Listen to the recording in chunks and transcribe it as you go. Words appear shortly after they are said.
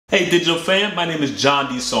Hey digital fam, my name is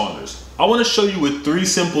John D. Saunders. I want to show you with 3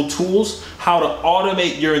 simple tools how to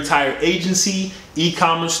automate your entire agency,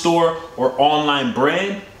 e-commerce store, or online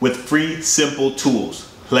brand with free simple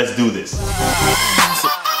tools. Let's do this.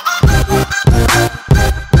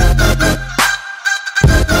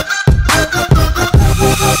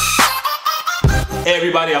 Hey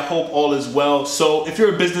everybody, I hope all is well. So if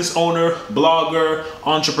you're a business owner, blogger,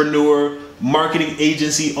 entrepreneur, marketing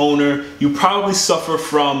agency owner, you probably suffer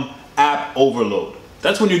from app overload.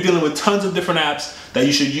 That's when you're dealing with tons of different apps that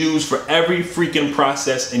you should use for every freaking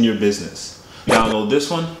process in your business. Download this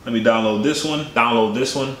one, let me download this one, download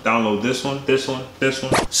this one, download this one, this one, this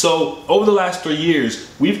one. So over the last 3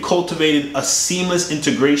 years, we've cultivated a seamless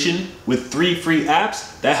integration with 3 free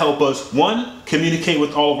apps that help us, 1, communicate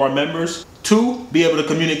with all of our members, 2, be able to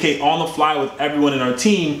communicate on the fly with everyone in our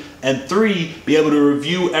team, and 3, be able to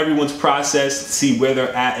review everyone's process, see where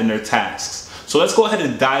they're at in their tasks. So let's go ahead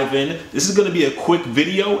and dive in. This is going to be a quick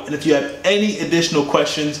video, and if you have any additional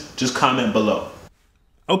questions, just comment below.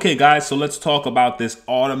 Okay guys, so let's talk about this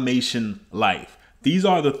automation life. These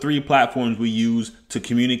are the 3 platforms we use to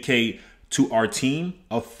communicate to our team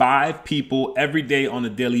of 5 people every day on a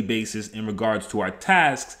daily basis in regards to our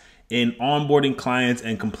tasks in onboarding clients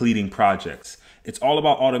and completing projects. It's all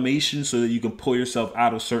about automation so that you can pull yourself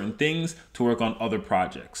out of certain things to work on other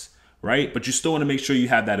projects, right? But you still want to make sure you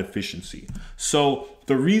have that efficiency. So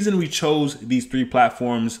the reason we chose these 3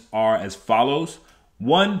 platforms are as follows.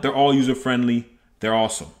 1, they're all user-friendly. They're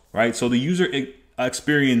awesome, right? So the user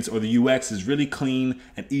experience or the UX is really clean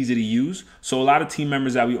and easy to use. So a lot of team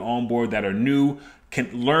members that we onboard that are new can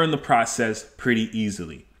learn the process pretty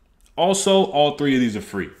easily. Also, all 3 of these are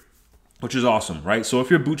free, which is awesome, right? So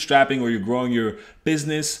if you're bootstrapping or you're growing your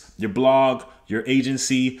business, your blog, your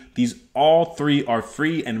agency, these all 3 are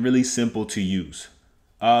free and really simple to use.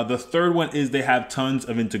 The third one is they have tons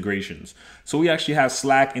of integrations. So we actually have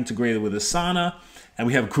Slack integrated with Asana, and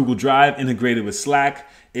we have Google Drive integrated with Slack.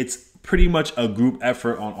 It's pretty much a group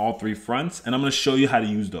effort on all 3 fronts, and I'm gonna show you how to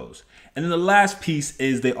use those. And then the last piece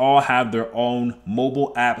is they all have their own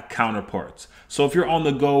mobile app counterparts. So if you're on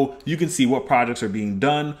the go, you can see what projects are being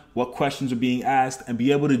done, what questions are being asked, and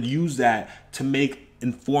be able to use that to make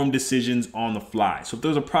informed decisions on the fly. So if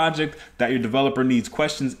there's a project that your developer needs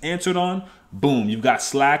questions answered on, boom, you've got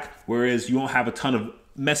Slack, whereas you won't have a ton of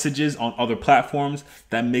messages on other platforms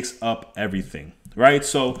that mix up everything, right?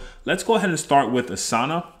 So let's go ahead and start with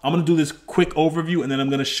Asana. I'm gonna do this quick overview and then I'm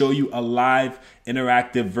gonna show you a live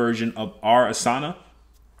interactive version of our Asana.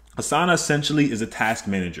 Asana essentially is a task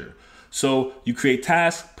manager. So you create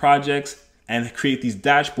tasks, projects, and create these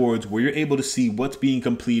dashboards where you're able to see what's being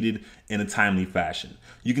completed in a timely fashion.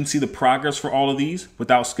 You can see the progress for all of these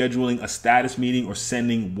without scheduling a status meeting or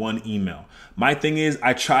sending one email. My thing is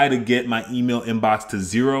I try to get my email inbox to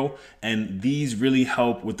 0, and these really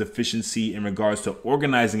help with efficiency in regards to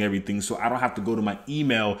organizing everything so I don't have to go to my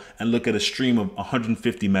email and look at a stream of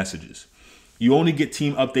 150 messages. You only get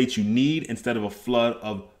team updates you need instead of a flood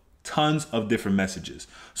of tons of different messages.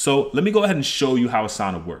 So let me go ahead and show you how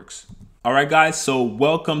Asana works. All right, guys, so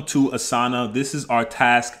welcome to Asana. This is our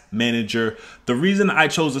task manager. The reason I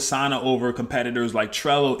chose Asana over competitors like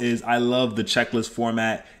Trello is I love the checklist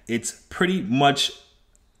format. It's pretty much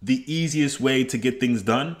the easiest way to get things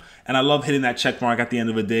done. And I love hitting that check mark at the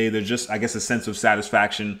end of the day. There's just, I guess, a sense of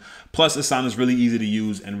satisfaction. Plus, Asana is really easy to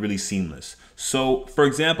use and really seamless. So, for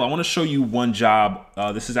example, I want to show you one job.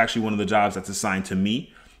 This is actually one of the jobs that's assigned to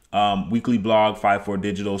me. Weekly blog, 54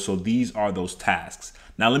 Digital. So these are those tasks.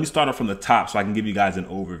 Now let me start off from the top so I can give you guys an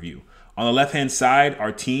overview. On the left-hand side,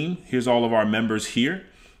 our team. Here's all of our members here.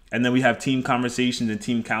 And then we have team conversations and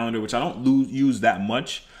team calendar, which I don't use that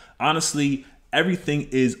much. Honestly, everything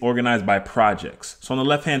is organized by projects. So on the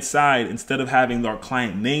left-hand side, instead of having our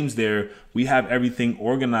client names there, we have everything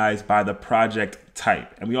organized by the project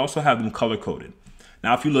type. And we also have them color-coded.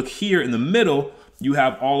 Now, if you look here in the middle, you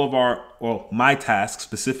have all of our, well, my tasks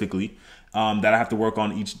specifically that I have to work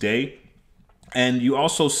on each day. And you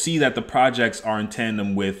also see that the projects are in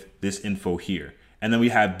tandem with this info here. And then we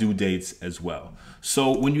have due dates as well.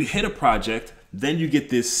 So when you hit a project, then you get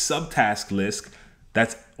this subtask list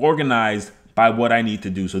that's organized by what I need to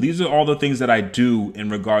do. So these are all the things that I do in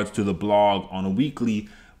regards to the blog on a weekly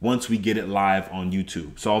once we get it live on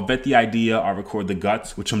YouTube. So I'll vet the idea, I'll record the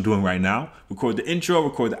guts, which I'm doing right now, record the intro,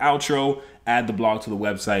 record the outro, add the blog to the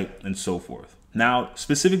website, and so forth. Now,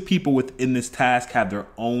 specific people within this task have their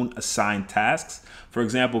own assigned tasks. For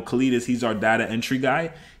example, Kalidas, he's our data entry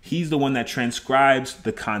guy. He's the one that transcribes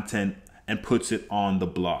the content and puts it on the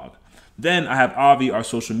blog. Then I have Avi, our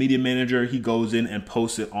social media manager. He goes in and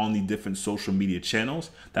posts it on the different social media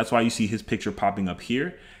channels. That's why you see his picture popping up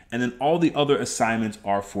here. and then all the other assignments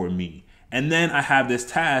are for me. And then I have this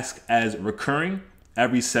task as recurring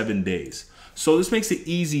every 7 days. So this makes it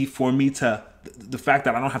easy for me to, the fact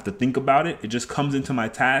that I don't have to think about it, it just comes into my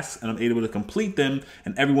tasks and I'm able to complete them,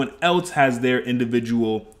 and everyone else has their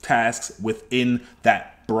individual tasks within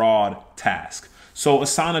that broad task. So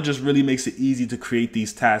Asana just really makes it easy to create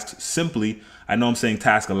these tasks simply. I know I'm saying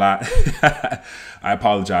task a lot. I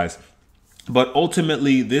apologize. But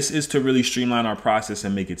ultimately, this is to really streamline our process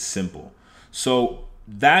and make it simple. So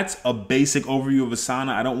that's a basic overview of Asana.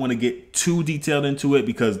 I don't want to get too detailed into it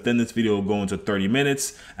because then this video will go into 30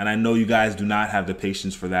 minutes. And I know you guys do not have the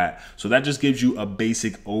patience for that. So that just gives you a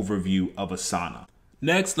basic overview of Asana.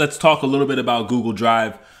 Next, let's talk a little bit about Google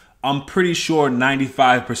Drive. I'm pretty sure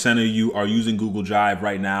 95% of you are using Google Drive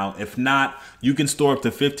right now. If not, you can store up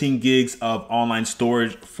to 15 gigs of online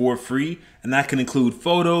storage for free. And that can include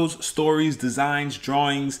photos, stories, designs,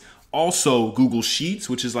 drawings, also Google Sheets,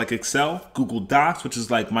 which is like Excel, Google Docs, which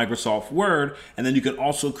is like Microsoft Word. And then you can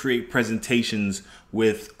also create presentations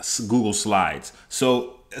with Google Slides.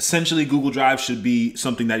 So essentially Google Drive should be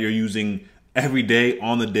something that you're using every day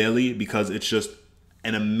on the daily because it's just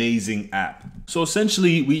an amazing app. So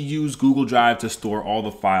essentially we use Google Drive to store all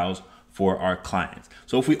the files for our clients.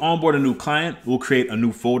 So if we onboard a new client, we'll create a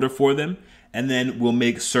new folder for them, and then we'll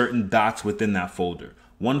make certain docs within that folder.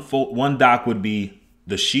 One doc would be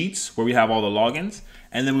the sheets where we have all the logins,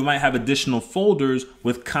 and then we might have additional folders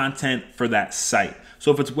with content for that site.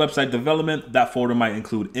 So if it's website development, that folder might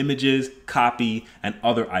include images, copy, and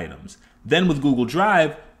other items. Then with Google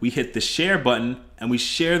Drive, we hit the share button and we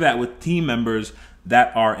share that with team members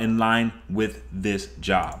that are in line with this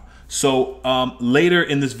job. So later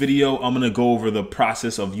in this video, I'm gonna go over the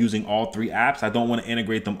process of using all three apps. I don't wanna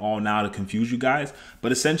integrate them all now to confuse you guys,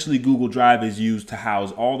 but essentially Google Drive is used to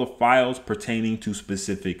house all the files pertaining to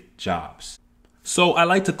specific jobs. So I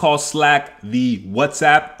like to call Slack the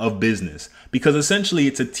WhatsApp of business because essentially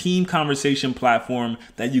it's a team conversation platform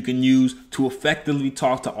that you can use to effectively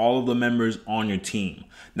talk to all of the members on your team.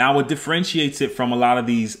 Now, what differentiates it from a lot of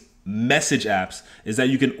these message apps is that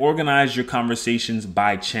you can organize your conversations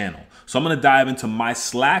by channel. So I'm going to dive into my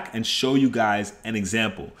Slack and show you guys an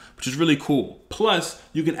example, which is really cool. Plus,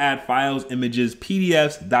 you can add files, images,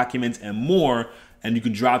 PDFs, documents, and more, and you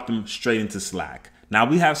can drop them straight into Slack. Now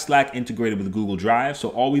we have Slack integrated with Google Drive. So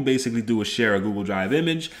all we basically do is share a Google Drive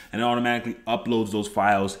image and it automatically uploads those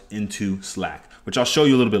files into Slack, which I'll show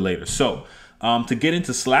you a little bit later. So to get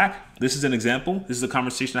into Slack, this is an example. This is a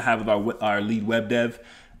conversation I have with our lead web dev.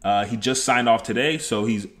 He just signed off today, so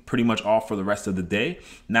he's pretty much off for the rest of the day.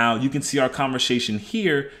 Now you can see our conversation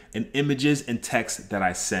here in images and text that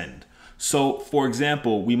I send. So for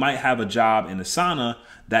example, we might have a job in Asana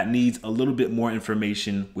that needs a little bit more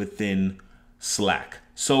information within Slack.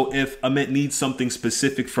 So if Amit needs something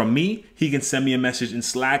specific from me, he can send me a message in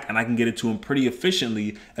Slack and I can get it to him pretty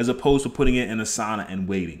efficiently as opposed to putting it in Asana and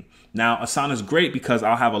waiting. Now Asana is great because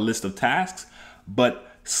I'll have a list of tasks,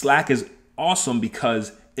 but Slack is awesome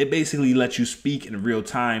because it basically lets you speak in real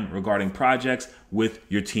time regarding projects with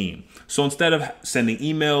your team. So instead of sending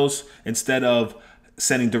emails, instead of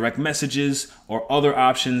sending direct messages or other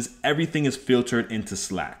options, everything is filtered into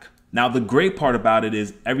Slack. Now, the great part about it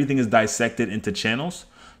is everything is dissected into channels.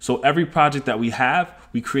 So every project that we have,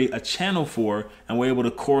 we create a channel for, and we're able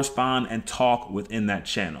to correspond and talk within that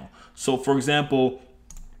channel. So for example,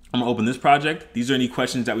 I'm gonna open this project. These are any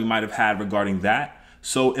questions that we might have had regarding that.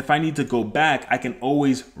 So if I need to go back, I can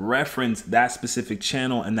always reference that specific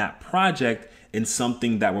channel and that project in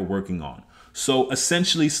something that we're working on. So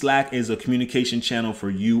essentially Slack is a communication channel for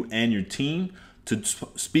you and your team to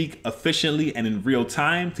speak efficiently and in real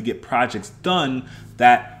time to get projects done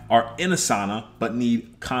that are in Asana but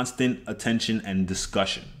need constant attention and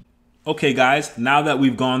discussion. Okay guys, now that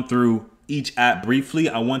we've gone through each app briefly,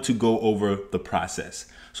 I want to go over the process.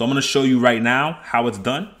 So I'm going to show you right now how it's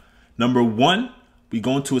done. Number one, we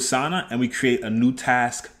go into Asana and we create a new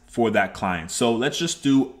task for that client. So let's just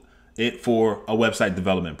do it for a website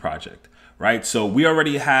development project, right? So we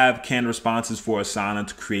already have canned responses for Asana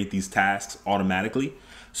to create these tasks automatically.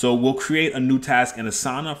 So we'll create a new task in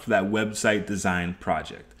Asana for that website design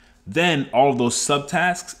project. Then all of those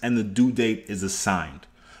subtasks and the due date is assigned,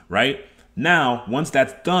 right? Now, once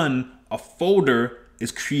that's done, a folder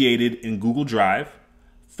is created in Google Drive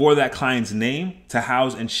for that client's name to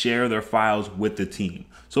house and share their files with the team.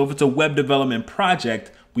 So if it's a web development project,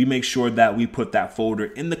 we make sure that we put that folder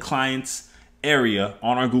in the client's area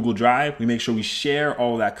on our Google Drive. We make sure we share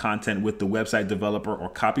all of that content with the website developer or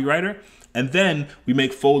copywriter. And then we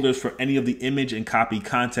make folders for any of the image and copy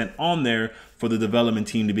content on there for the development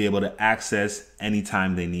team to be able to access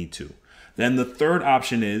anytime they need to. Then the third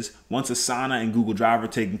option is, once Asana and Google Drive are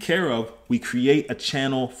taken care of, we create a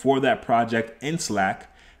channel for that project in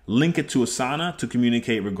Slack, link it to Asana to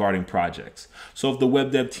communicate regarding projects. So if the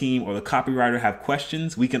web dev team or the copywriter have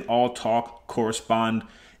questions, we can all talk, correspond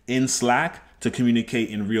in Slack to communicate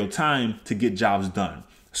in real time to get jobs done.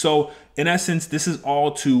 So in essence, this is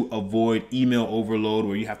all to avoid email overload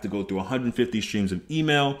where you have to go through 150 streams of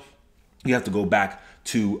email. You have to go back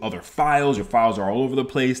to other files. Your files are all over the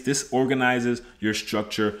place. This organizes your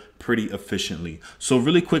structure pretty efficiently. So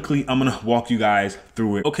really quickly, I'm gonna walk you guys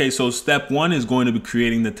through it. Okay, so step one is going to be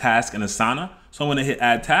creating the task in Asana. So I'm gonna hit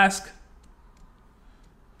add task,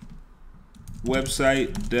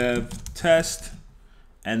 website dev test,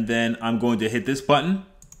 and then I'm going to hit this button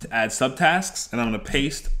to add subtasks, and I'm gonna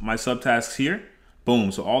paste my subtasks here.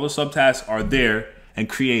 Boom, so all the subtasks are there and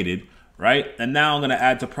created, right? And now I'm gonna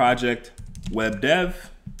add to project web dev,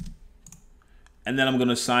 and then I'm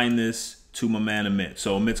gonna assign this to my man Amit.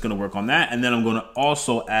 So Amit's gonna work on that, and then I'm gonna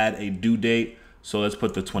also add a due date. So let's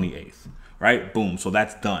put the 28th, right? Boom, so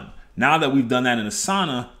that's done. Now that we've done that in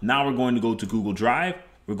Asana, now we're going to go to Google Drive.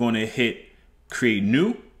 We're going to hit create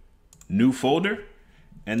new folder,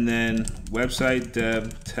 and then website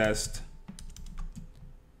dev test.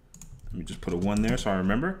 Let me just put a 1 there so I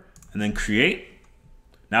remember, and then create.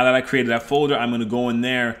 Now that I created that folder, I'm gonna go in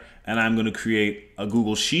there and I'm gonna create a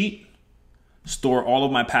Google Sheet, store all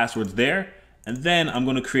of my passwords there, and then I'm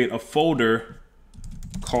gonna create a folder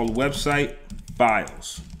called website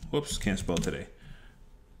files. Whoops, can't spell today.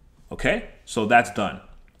 Okay, so that's done.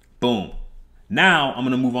 Boom. Now I'm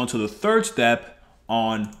gonna move on to the third step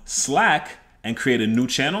on Slack and create a new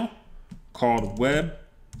channel called web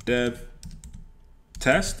dev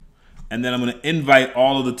test. And then I'm gonna invite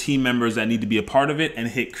all of the team members that need to be a part of it and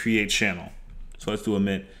hit create channel. So let's do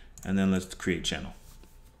Amit, and then let's create channel.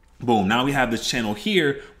 Boom, now we have this channel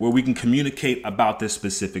here where we can communicate about this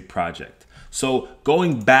specific project. So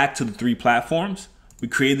going back to the 3 platforms, we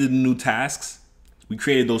created the new tasks, we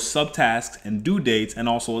created those subtasks and due dates, and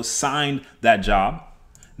also assigned that job.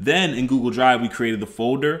 Then in Google Drive, we created the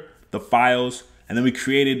folder, the files, and then we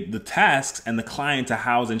created the tasks and the client to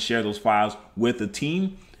house and share those files with the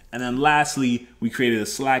team. And then lastly, we created a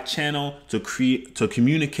Slack channel to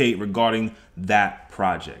communicate regarding that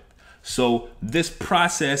project. So this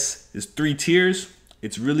process is 3 tiers.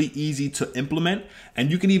 It's really easy to implement,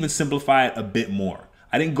 and you can even simplify it a bit more.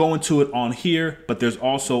 I didn't go into it on here, but there's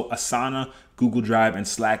also Asana, Google Drive, and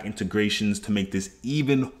Slack integrations to make this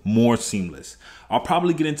even more seamless. I'll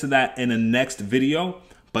probably get into that in a next video,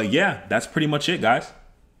 but yeah, that's pretty much it, guys.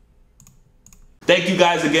 Thank you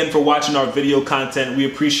guys again for watching our video content. We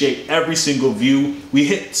appreciate every single view. We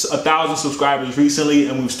hit 1,000 subscribers recently,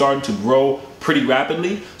 and we've started to grow pretty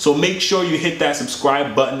rapidly. So make sure you hit that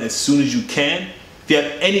subscribe button as soon as you can. If you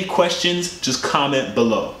have any questions, just comment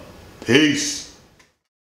below. Peace.